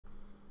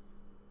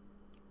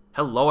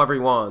Hello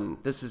everyone,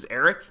 this is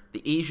Erik,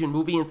 the Asian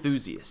movie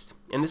enthusiast,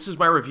 and this is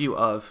my review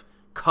of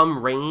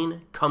Come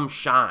Rain, Come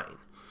Shine,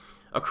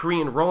 a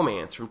Korean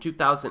romance from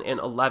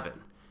 2011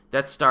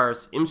 that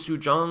stars Im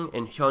Soo-jung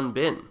and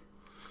Hyun.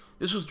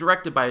 This was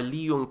directed by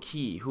Lee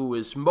Yoon-ki, who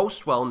is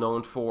most well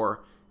known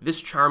for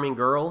This Charming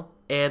Girl,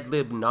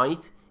 Ad-Lib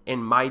Night,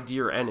 and My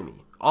Dear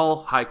Enemy,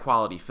 all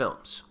high-quality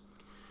films.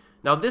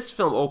 Now this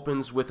film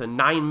opens with a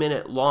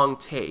 9-minute long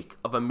take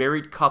of a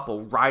married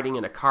couple riding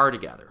in a car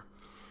together.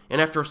 And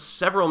after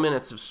several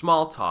minutes of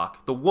small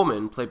talk, the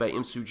woman, played by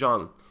Im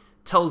Soo-jung,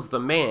 tells the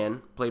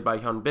man, played by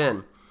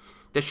Hyun,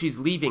 that she's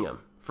leaving him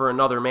for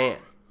another man.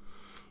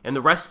 And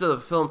the rest of the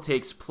film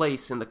takes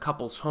place in the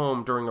couple's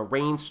home during a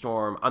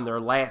rainstorm on their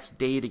last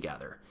day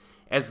together,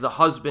 as the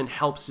husband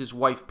helps his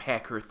wife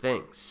pack her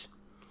things.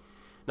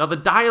 Now the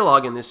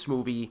dialogue in this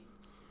movie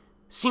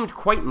seemed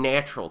quite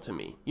natural to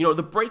me. You know,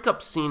 the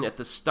breakup scene at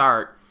the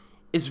start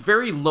is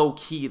very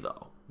low-key,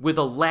 though, with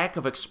a lack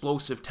of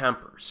explosive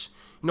tempers.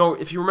 You know,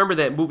 if you remember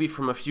that movie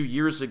from a few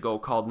years ago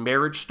called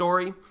Marriage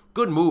Story,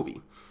 good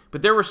movie,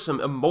 but there were some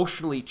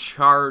emotionally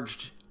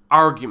charged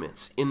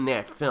arguments in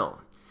that film.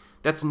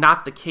 That's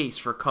not the case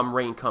for Come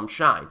Rain, Come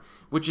Shine,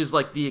 which is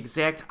like the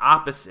exact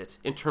opposite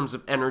in terms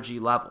of energy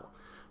level.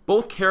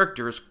 Both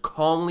characters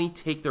calmly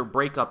take their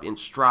breakup in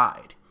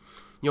stride,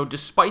 you know,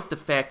 despite the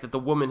fact that the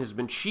woman has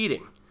been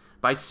cheating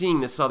by seeing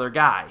this other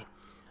guy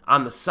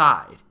on the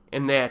side,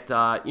 and that,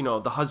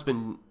 the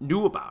husband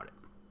knew about it.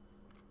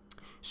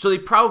 So they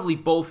probably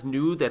both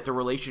knew that the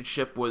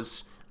relationship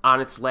was on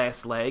its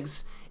last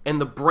legs,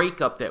 and the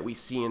breakup that we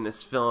see in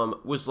this film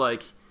was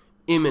like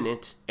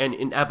imminent and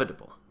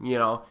inevitable. You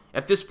know,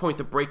 at this point,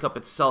 the breakup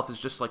itself is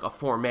just like a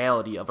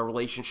formality of a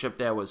relationship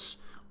that was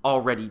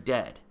already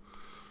dead.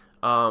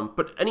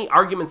 But any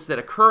arguments that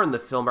occur in the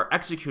film are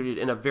executed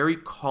in a very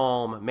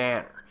calm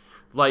manner.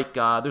 Like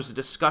there's a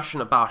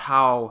discussion about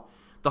how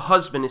the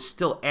husband is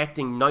still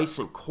acting nice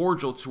and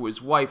cordial to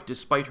his wife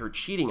despite her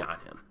cheating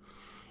on him.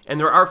 And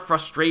there are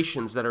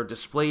frustrations that are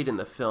displayed in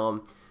the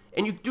film,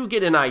 and you do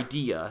get an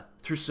idea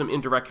through some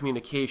indirect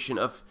communication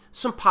of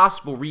some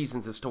possible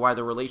reasons as to why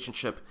the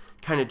relationship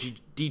kind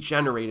of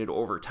degenerated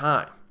over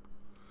time.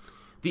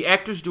 The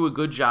actors do a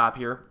good job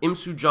here. Im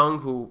Soo-jung,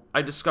 who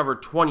I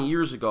discovered 20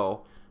 years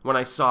ago when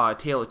I saw A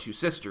Tale of Two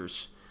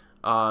Sisters,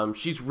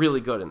 she's really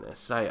good in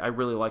this. I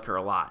really like her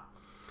a lot.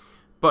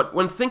 But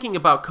when thinking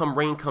about Come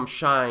Rain, Come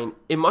Shine,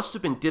 it must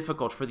have been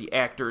difficult for the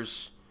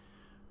actors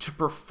to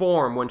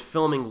perform when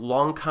filming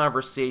long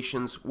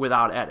conversations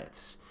without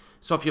edits.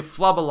 So if you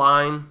flub a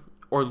line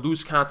or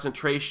lose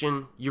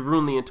concentration, you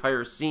ruin the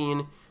entire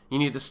scene, you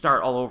need to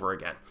start all over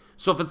again.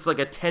 So if it's like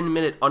a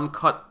 10-minute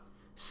uncut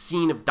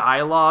scene of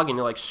dialogue and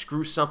you like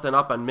screw something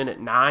up on minute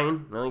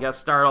 9, well, you gotta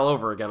start all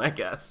over again, I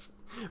guess.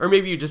 Or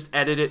maybe you just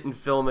edit it and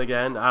film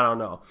again, I don't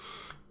know.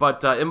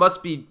 But it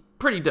must be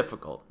pretty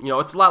difficult. You know,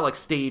 it's a lot like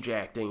stage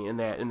acting in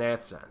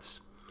that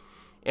sense.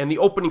 And the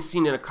opening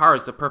scene in a car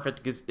is the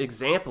perfect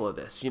example of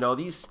this. You know,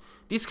 these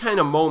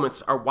kind of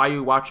moments are why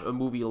you watch a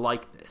movie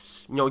like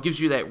this. You know, it gives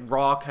you that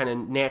raw kind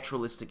of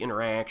naturalistic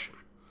interaction.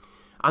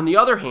 On the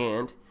other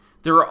hand,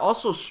 there are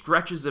also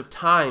stretches of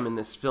time in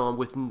this film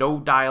with no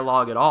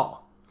dialogue at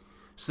all.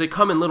 So they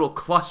come in little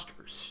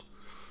clusters.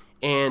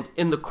 And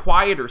in the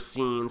quieter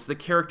scenes, the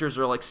characters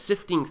are like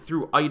sifting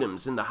through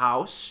items in the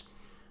house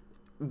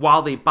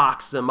while they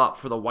box them up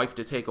for the wife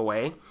to take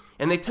away.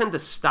 And they tend to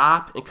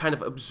stop and kind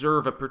of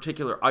observe a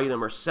particular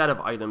item or set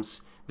of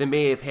items that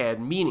may have had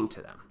meaning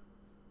to them.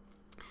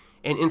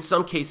 And in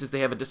some cases, they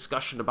have a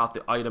discussion about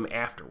the item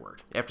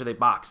afterward, after they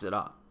box it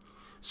up.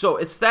 So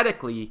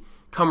aesthetically,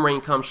 Come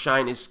Rain, Come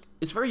Shine is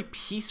very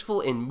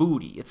peaceful and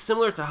moody. It's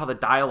similar to how the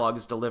dialogue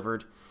is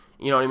delivered.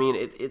 You know what I mean?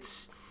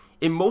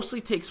 It mostly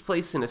takes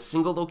place in a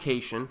single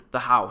location,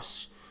 the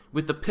house,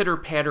 with the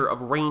pitter-patter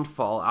of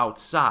rainfall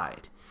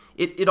outside.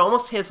 It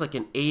almost has like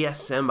an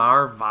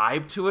ASMR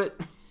vibe to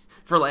it,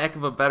 for lack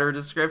of a better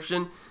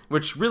description,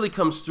 which really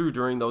comes through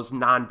during those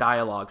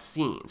non-dialogue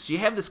scenes. So you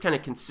have this kind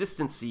of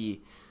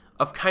consistency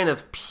of kind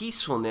of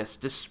peacefulness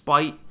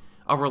despite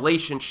a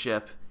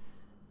relationship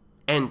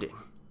ending.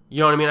 You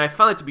know what I mean? I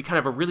found it to be kind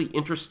of a really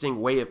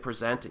interesting way of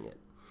presenting it.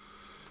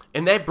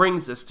 And that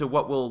brings us to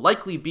what will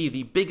likely be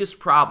the biggest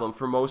problem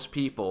for most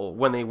people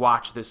when they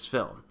watch this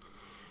film.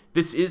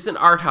 This is an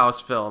art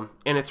house film,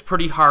 and it's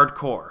pretty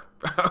hardcore.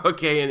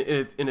 Okay, and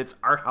it's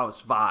art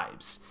house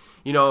vibes.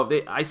 You know,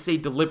 I say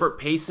deliberate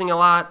pacing a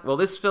lot. Well,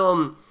 this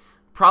film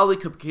probably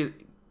could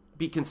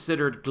be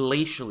considered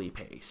glacially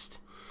paced.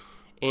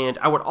 And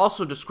I would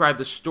also describe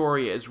the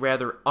story as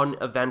rather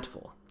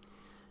uneventful.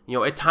 You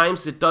know, at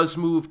times it does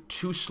move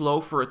too slow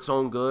for its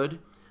own good.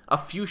 A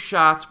few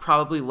shots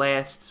probably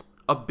last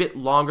a bit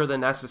longer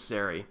than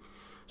necessary.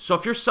 So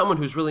if you're someone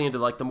who's really into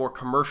like the more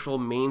commercial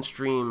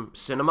mainstream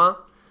cinema,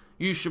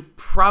 you should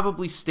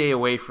probably stay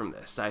away from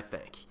this, I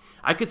think.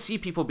 I could see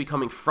people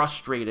becoming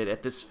frustrated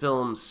at this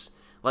film's,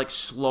 like,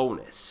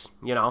 slowness,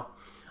 you know?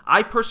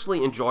 I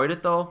personally enjoyed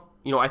it, though.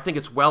 You know, I think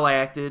it's well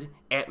acted,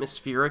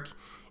 atmospheric,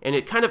 and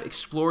it kind of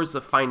explores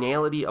the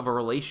finality of a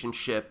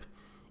relationship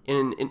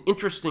in an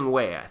interesting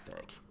way, I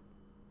think.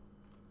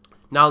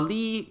 Now,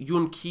 Lee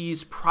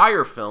Yoon-ki's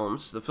prior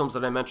films, the films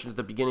that I mentioned at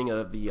the beginning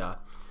of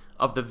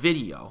the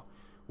video,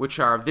 which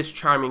are This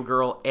Charming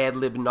Girl,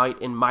 Ad-Lib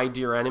Night, and My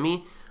Dear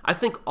Enemy, I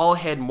think all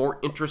had more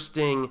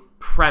interesting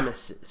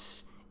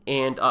premises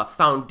and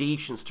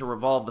foundations to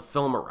revolve the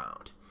film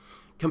around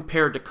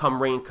compared to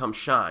Come Rain, Come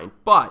Shine.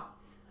 But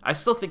I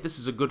still think this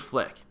is a good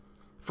flick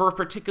for a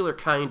particular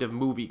kind of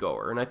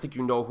moviegoer, and I think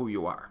you know who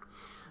you are.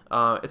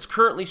 It's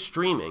currently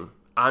streaming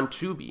on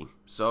Tubi,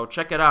 so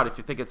check it out if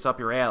you think it's up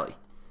your alley.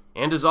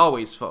 And as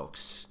always,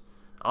 folks,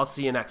 I'll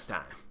see you next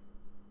time.